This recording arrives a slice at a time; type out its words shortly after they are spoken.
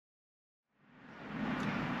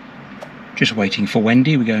Just waiting for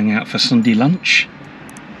Wendy. We're going out for Sunday lunch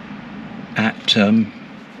at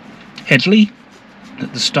Headley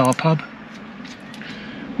at the Star Pub.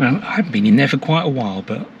 Well, I haven't been in there for quite a while,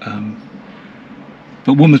 but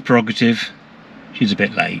woman's prerogative. She's a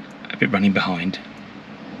bit late, a bit running behind.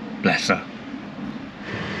 Bless her.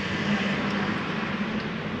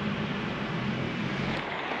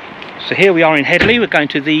 So here we are in Headley. We're going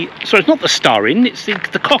to the... Sorry, it's not the Star Inn, it's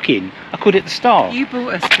the Cock Inn. I called it the Star. You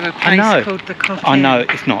brought us to a place called the Cock Inn. I know,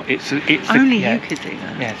 it's not. It's only you could do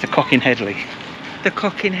that. Yeah, it's the Cock Inn Headley. The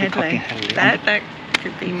Cock Inn Headley. That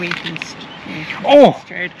could be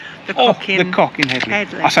reconstructed. The Cock Inn. The Cock Inn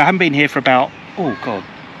Headley. So I haven't been here for about, oh God,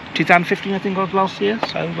 2015 I think was last year.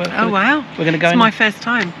 So wow. We're going to go. It's my first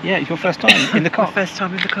time. Yeah, it's your first time in the Cock. My first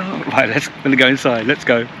time in the Cock. Right, we're going to go inside. Let's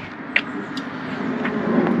go.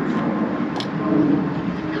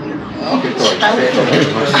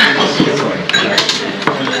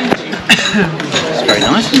 It's very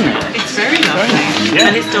nice, isn't it? It's very lovely. Yeah.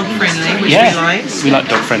 And it's dog friendly, which we like. We like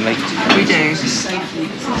dog friendly. We do.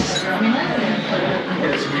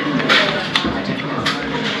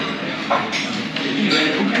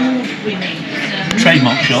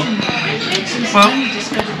 Trademark shop. Well,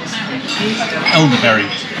 elderberry.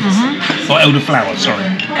 Or elderflower, sorry.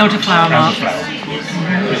 Elderflower mark.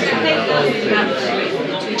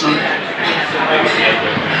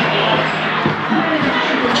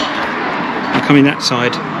 We're coming that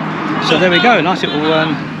side. So there we go, nice little...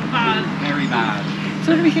 Very bad.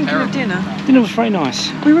 So what do we think of dinner? Dinner was very nice.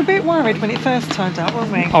 We were a bit worried when it first turned up,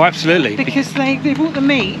 weren't we? Oh, absolutely. Because they brought the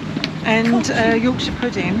meat and Yorkshire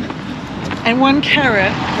pudding and one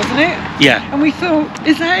carrot, wasn't it? Yeah. And we thought,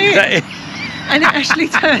 is that it? And it actually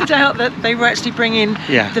turned out that they were actually bringing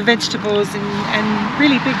the vegetables and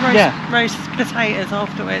really big roast potatoes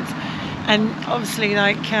afterwards. And obviously,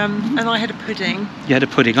 like, and I had a pudding. You had a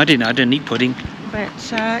pudding. I didn't eat pudding. But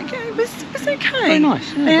yeah, it was okay. Very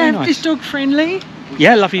nice. Yeah, they have this dog friendly.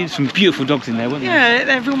 Yeah, lovely. Some beautiful dogs in there, weren't there?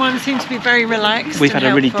 Yeah, everyone seemed to be very relaxed. We've had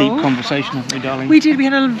a really deep conversation, haven't we, darling? We did. We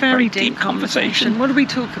had a very deep conversation. What did we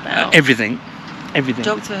talk about? Everything. Everything.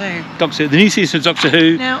 Doctor Who. Doctor Who. The new season of Doctor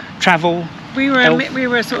Who. Now, travel. We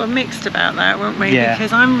were sort of mixed about that, weren't we? Yeah.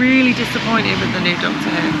 Because I'm really disappointed with the new Doctor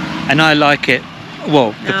Who. And I like it.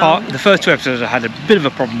 Well, the first 2 episodes I had a bit of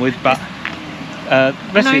a problem with, but the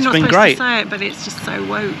rest of it's been great. To say it, but it's just so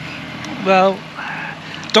woke. Well,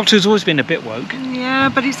 Doctor Who's always been a bit woke. Yeah,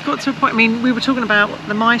 but it's got to a point. I mean, we were talking about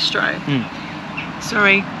the Maestro.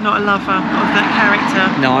 Sorry, not a lover of that character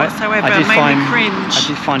whatsoever. I did cringe. I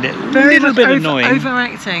did find it a little bit annoying.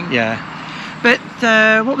 Overacting. Yeah. But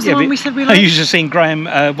what was the one we said we liked? I used to see Graham,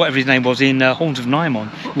 whatever his name was, in Horns of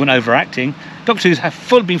Nymon. He went overacting. Doctor Who's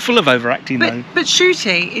been full of overacting though. But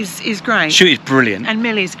Shooty is great. Shooty's brilliant. And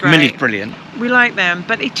Millie's great. Millie's brilliant. We like them,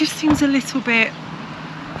 but it just seems a little bit...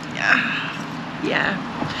 Yeah.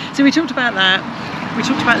 So we talked about that. We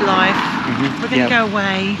talked about life. We're going to go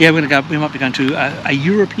away. Yeah, we're going to go. We might be going to a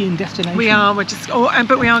European destination. We are. We're just.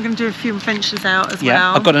 But we are going to do a few adventures out as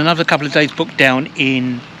well. I've got another couple of days booked down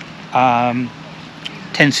in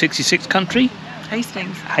 1066 country.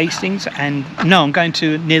 Hastings, and no, I'm going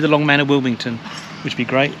to near the Long Man of Wilmington, which would be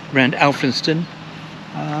great, around Alfrinston.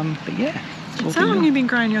 But yeah. So how long have you been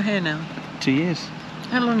growing your hair now? 2 years.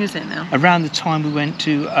 How long is it now? Around the time we went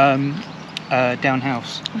to Down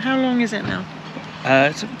House. And how long is it now?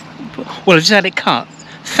 Well, I just had it cut.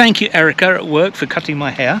 Thank you, Erica, at work for cutting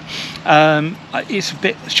my hair. It's a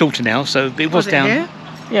bit shorter now, so it was down. Here?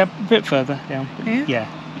 Yeah, a bit further down. Here? Yeah.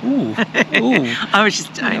 Ooh. I was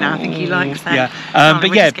just, I think he likes that. Yeah,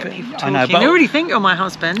 but yeah, I know. But I already think you're my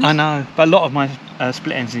husband. I know, but a lot of my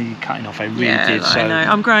split ends are cutting off. I really did. So I know.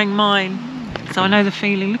 I'm growing mine, so I know the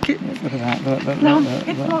feeling. Look at that.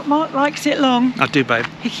 Look, Mark likes it long. I do, babe.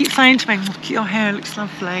 He keeps saying to me, "Look at your hair, looks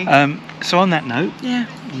lovely." So on that note,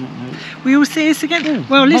 we will see us again.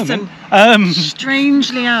 Well, listen.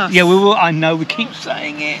 Strangely us. Yeah, we will. I know. We keep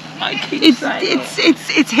saying it.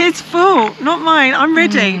 It's his fault, not mine. I'm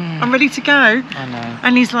ready. I'm ready to go. I know.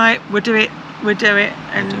 And he's like, "We'll do it.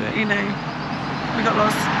 And you know, we got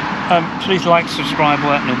lost. Please like, subscribe,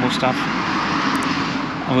 all that normal stuff.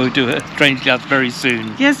 And we'll do it Strangely Us very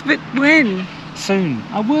soon. Yes, but when? Soon.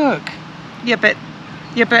 I work. Yeah, but.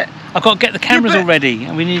 I've got to get the cameras all ready,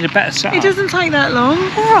 and we need a better setup. It doesn't take that long.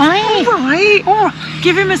 All right.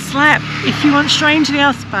 Give him a slap if you want Strangely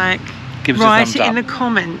Us back. Give us a thumbs up. Write it in the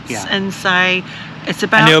comments and say it's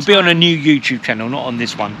about. And it'll be on a new YouTube channel, not on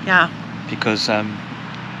this one. Yeah. Because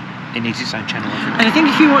it needs its own channel. And I think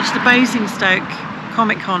if you watch the Basingstoke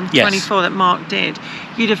Comic-Con 24 that Mark did,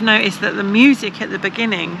 you'd have noticed that the music at the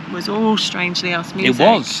beginning was all Strangely Us music. It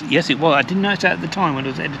was, yes it was. I didn't notice that at the time when I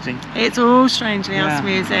was editing. It's all Strangely Us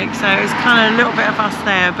music, so it's kind of a little bit of us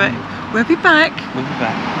there, but we'll be back. We'll be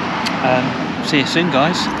back. See you soon,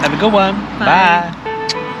 guys. Have a good one. Bye. Bye.